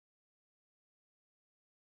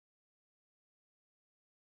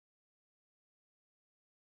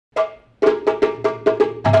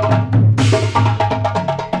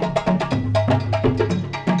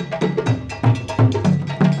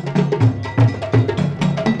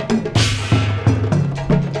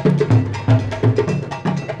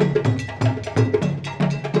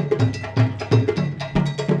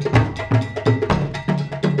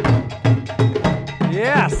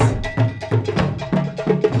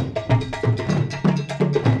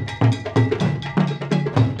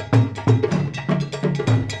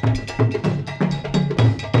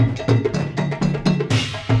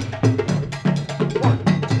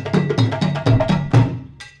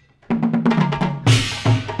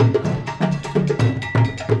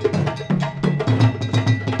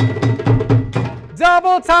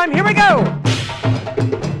double time. Here we go.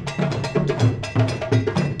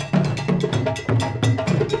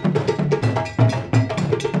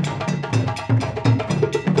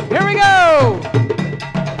 Here we go.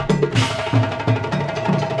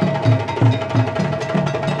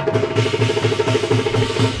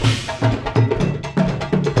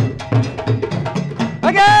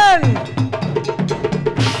 Again.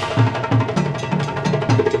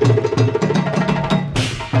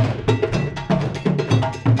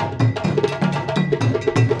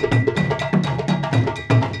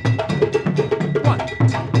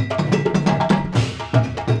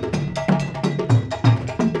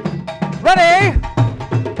 Ready?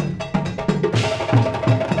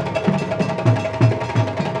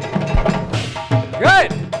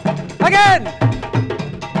 Good. Again.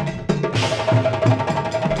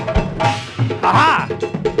 Aha.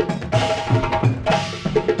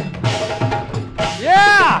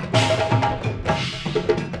 Yeah.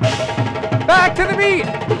 Back to the beat.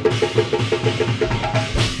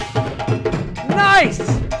 Nice.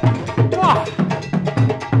 Wow.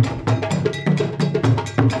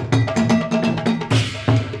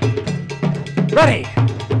 Ready.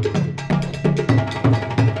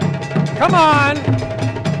 Come on.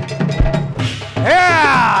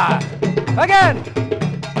 Yeah. Again.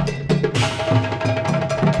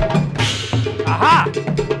 Aha.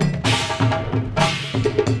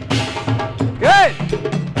 Good.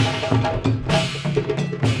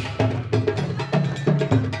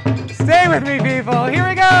 Stay with me, people. Here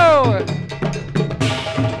we go.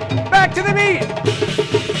 Back to the beat.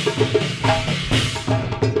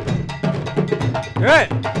 Good.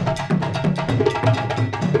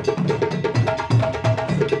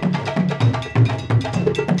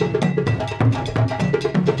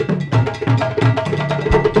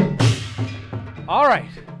 All right.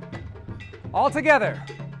 All together.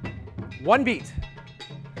 One beat.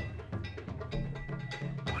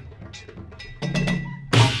 1, 2.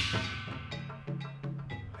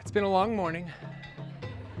 It's been a long morning.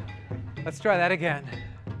 Let's try that again.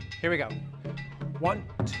 Here we go. 1,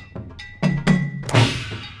 2.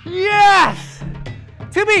 Yes!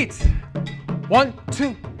 2 beats. 1,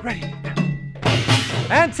 2, ready.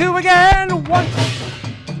 And 2 again. 1, 2.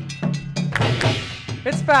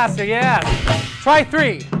 It's faster, yes. Try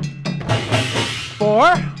 3.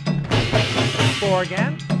 4. 4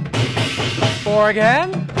 again. 4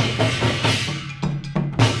 again.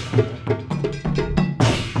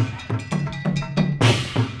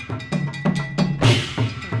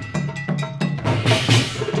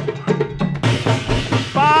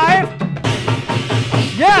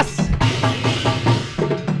 Yes!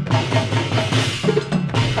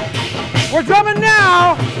 We're drumming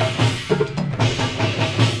now!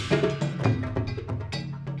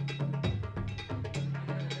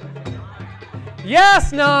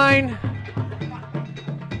 Yes, 9!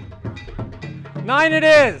 9 it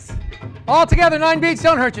is! All together, 9 beats,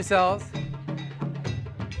 don't hurt yourselves.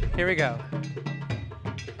 Here we go.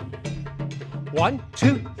 1,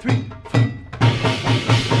 2, 3, 4.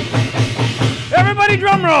 Everybody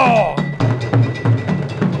drum roll!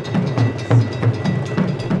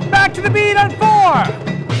 Back to the beat on 4!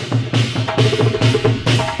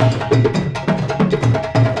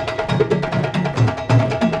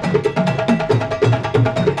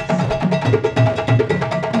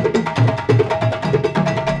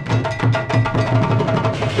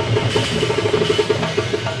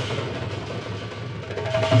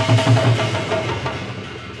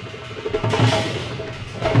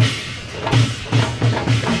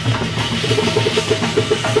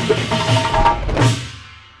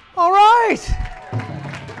 All right.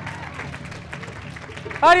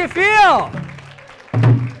 How do you feel?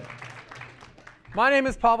 My name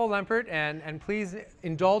is Pavel Lempert, and please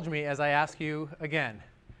indulge me as I ask you again.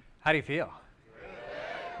 How do you feel?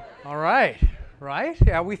 All right. Right?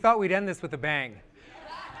 Yeah, we thought we'd end this with a bang.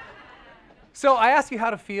 So I ask you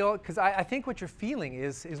how to feel because I think what you're feeling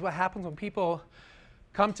is what happens when people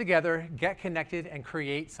come together, get connected, and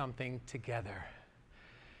create something together.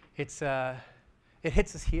 It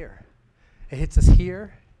hits us here. It hits us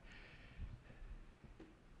here.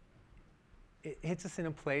 It hits us in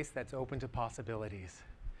a place that's open to possibilities.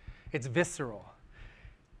 It's visceral.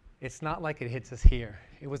 It's not like it hits us here.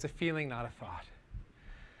 It was a feeling, not a thought.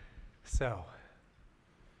 So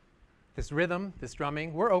this rhythm, this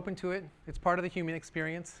drumming, we're open to it. It's part of the human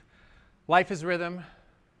experience. Life is rhythm.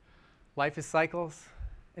 Life is cycles.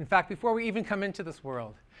 In fact, before we even come into this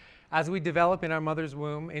world, as we develop in our mother's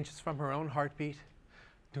womb, inches from her own heartbeat,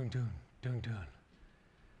 dun dun, dun dun,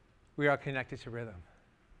 we are connected to rhythm,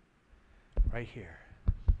 right here.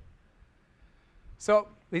 So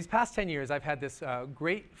these past 10 years, I've had this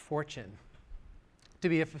great fortune to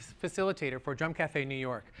be a facilitator for Drum Cafe New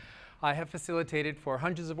York. I have facilitated for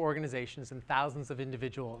hundreds of organizations and thousands of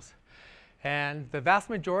individuals. And the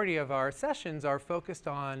vast majority of our sessions are focused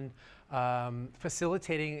on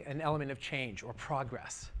facilitating an element of change or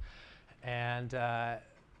progress. And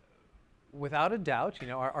without a doubt,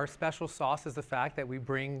 our special sauce is the fact that we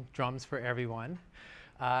bring drums for everyone.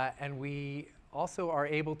 And we also are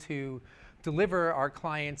able to deliver our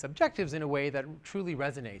clients' objectives in a way that truly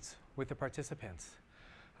resonates with the participants.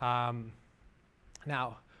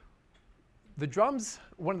 Now, the drums,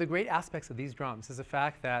 one of the great aspects of these drums is the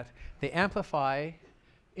fact that they amplify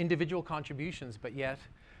individual contributions, but yet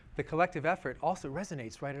the collective effort also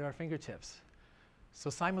resonates right at our fingertips. So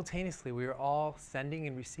simultaneously, we are all sending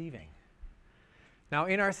and receiving. Now,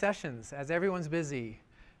 in our sessions, as everyone's busy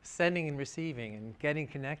sending and receiving and getting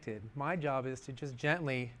connected, my job is to just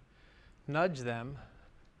gently nudge them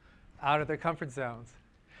out of their comfort zones.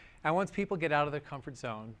 And once people get out of their comfort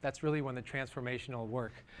zone, that's really when the transformational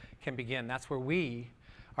work can begin. That's where we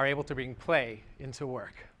are able to bring play into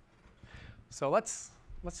work. So let's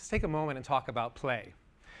just take a moment and talk about play.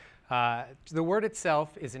 The word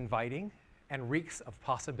itself is inviting and reeks of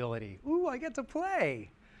possibility. Ooh, I get to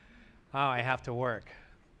play. Oh, I have to work.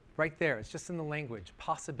 Right there, it's just in the language,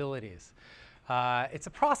 possibilities. It's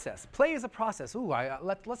a process. Play is a process. Ooh,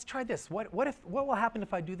 let's try this. What will happen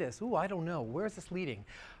if I do this? Ooh, I don't know. Where's this leading?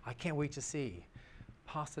 I can't wait to see.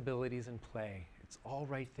 Possibilities in play. It's all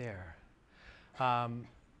right there. And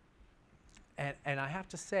I have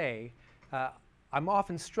to say, I'm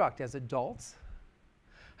often struck as adults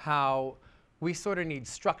how we sort of need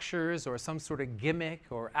structures or some sort of gimmick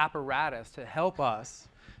or apparatus to help us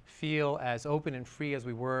feel as open and free as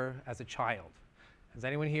we were as a child. Has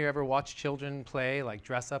anyone here ever watched children play, like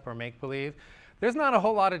dress up or make-believe? There's not a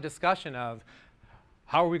whole lot of discussion of,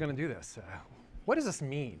 how are we going to do this? What does this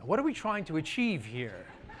mean? What are we trying to achieve here?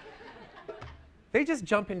 They just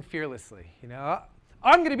jump in fearlessly.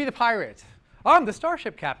 I'm going to be the pirate. I'm the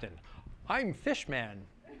starship captain. I'm Fishman.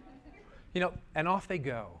 And off they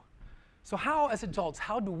go. So how, as adults,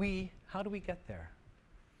 how do we get there?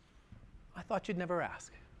 I thought you'd never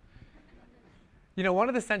ask. One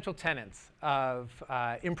of the central tenets of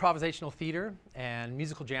improvisational theater and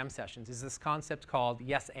musical jam sessions is this concept called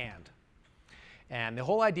yes and. And the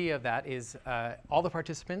whole idea of that is all the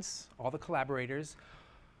participants, all the collaborators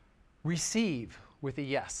receive with a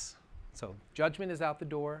yes. So judgment is out the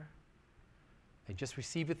door. They just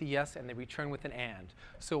receive with a yes and they return with an and.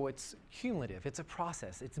 So it's cumulative, it's a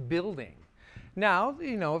process, it's building. Now,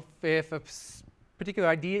 if a particular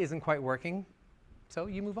idea isn't quite working, so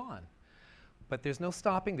you move on. But there's no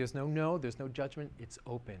stopping, there's no, there's no judgment. It's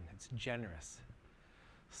open, it's generous.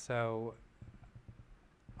 So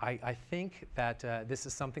I think that this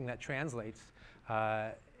is something that translates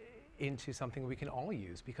into something we can all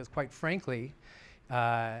use, because quite frankly,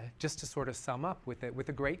 just to sort of sum up with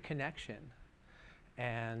a great connection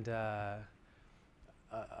and a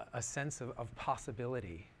sense of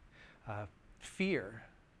possibility, fear.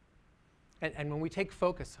 And when we take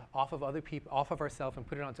focus off of other people, off of ourselves, and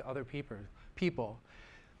put it onto other people,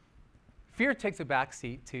 fear takes a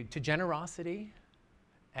backseat to generosity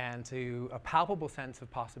and to a palpable sense of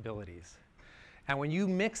possibilities. And when you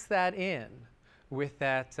mix that in with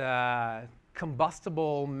that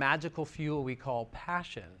combustible, magical fuel we call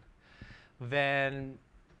passion, then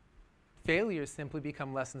failures simply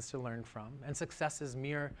become lessons to learn from, and success is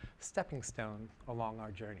mere stepping stone along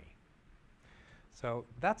our journey. So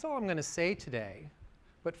that's all I'm going to say today.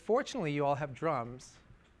 But fortunately, you all have drums.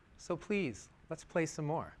 So please, let's play some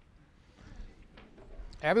more.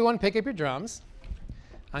 Everyone pick up your drums.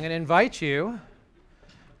 I'm going to invite you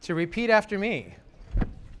to repeat after me.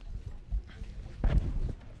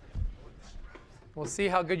 We'll see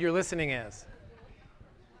how good your listening is.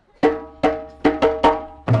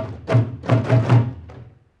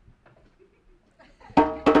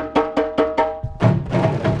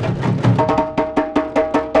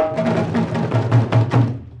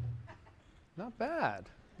 Not bad,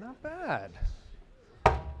 not bad.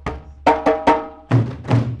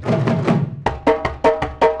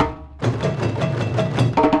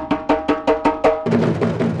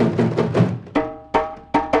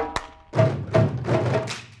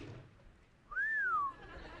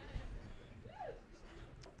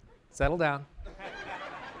 Settle down.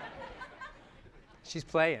 She's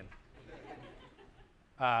playing.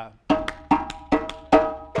 Yeah,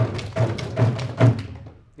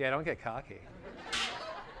 don't get cocky.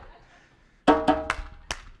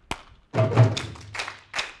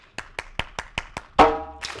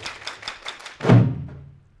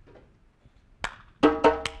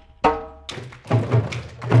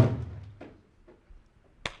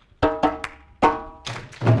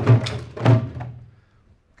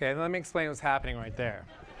 Okay, let me explain what's happening right there.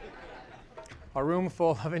 A room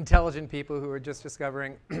full of intelligent people who are just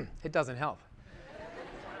discovering it doesn't help.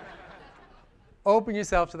 Open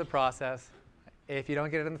yourself to the process. If you don't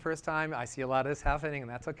get it in the first time, I see a lot of this happening, and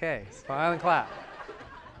that's okay. Smile and clap.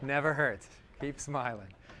 Never hurts. Keep smiling.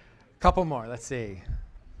 Couple more. Let's see.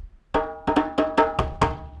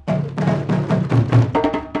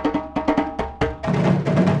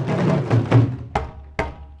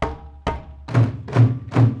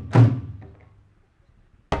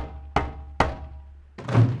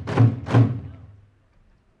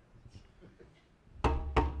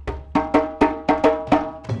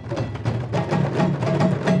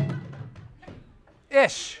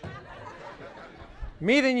 Ish.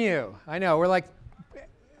 Me than you. I know, we're like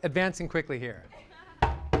advancing quickly here.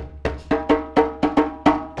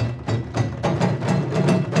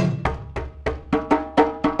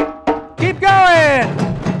 Keep going.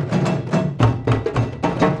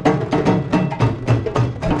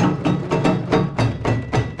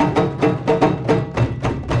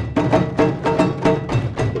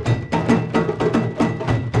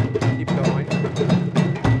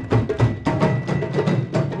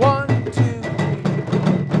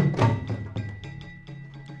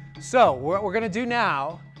 So what we're going to do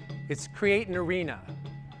now is create an arena,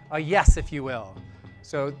 a yes, if you will.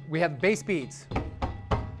 So we have bass beats,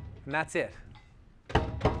 and that's it.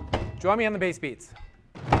 Join me on the bass beats.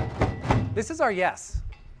 This is our yes.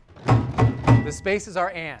 The space is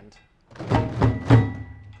our and.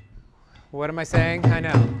 What am I saying? I know.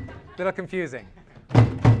 A little confusing.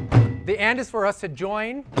 The and is for us to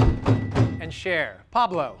join and share.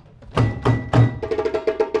 Pablo.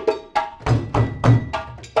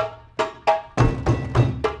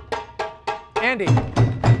 Andy.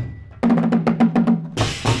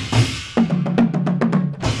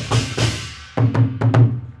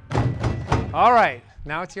 All right,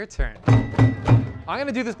 now it's your turn. I'm going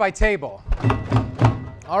to do this by table.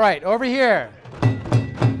 All right, over here,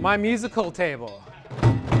 my musical table.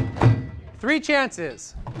 3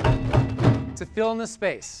 chances to fill in the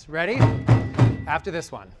space. Ready? After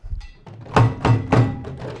this one.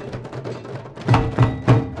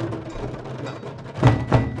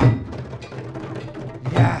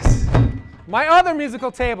 Yes. My other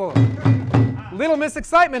musical table. Little Miss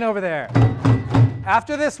Excitement over there.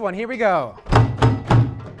 After this one, here we go.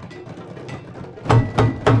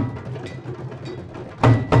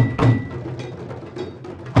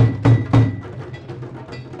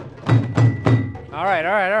 All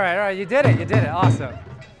right. You did it. Awesome.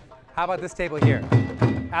 How about this table here?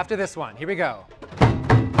 After this one, here we go.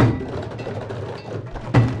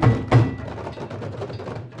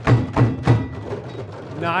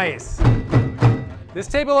 Nice. This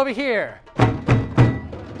table over here.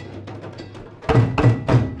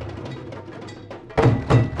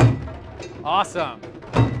 Awesome.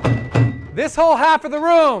 This whole half of the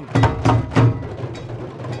room.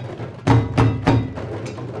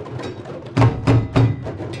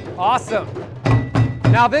 Awesome.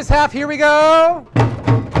 Now this half, here we go.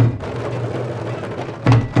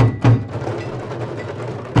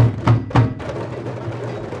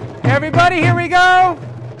 Everybody, here we go.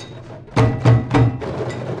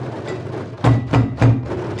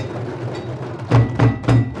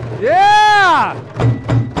 Yeah!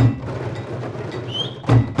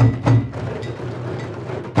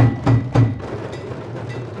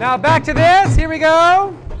 Now back to this, here we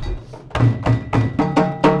go.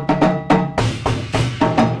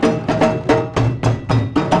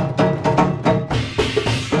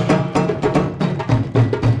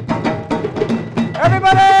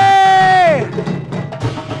 Everybody!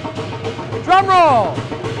 Drum roll.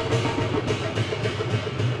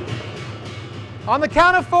 On the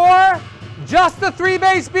count of 4, just the 3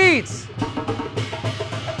 bass beats. 1,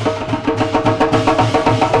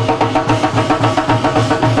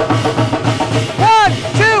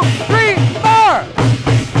 2, 3, 4.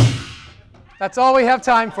 That's all we have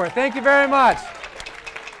time for. Thank you very much.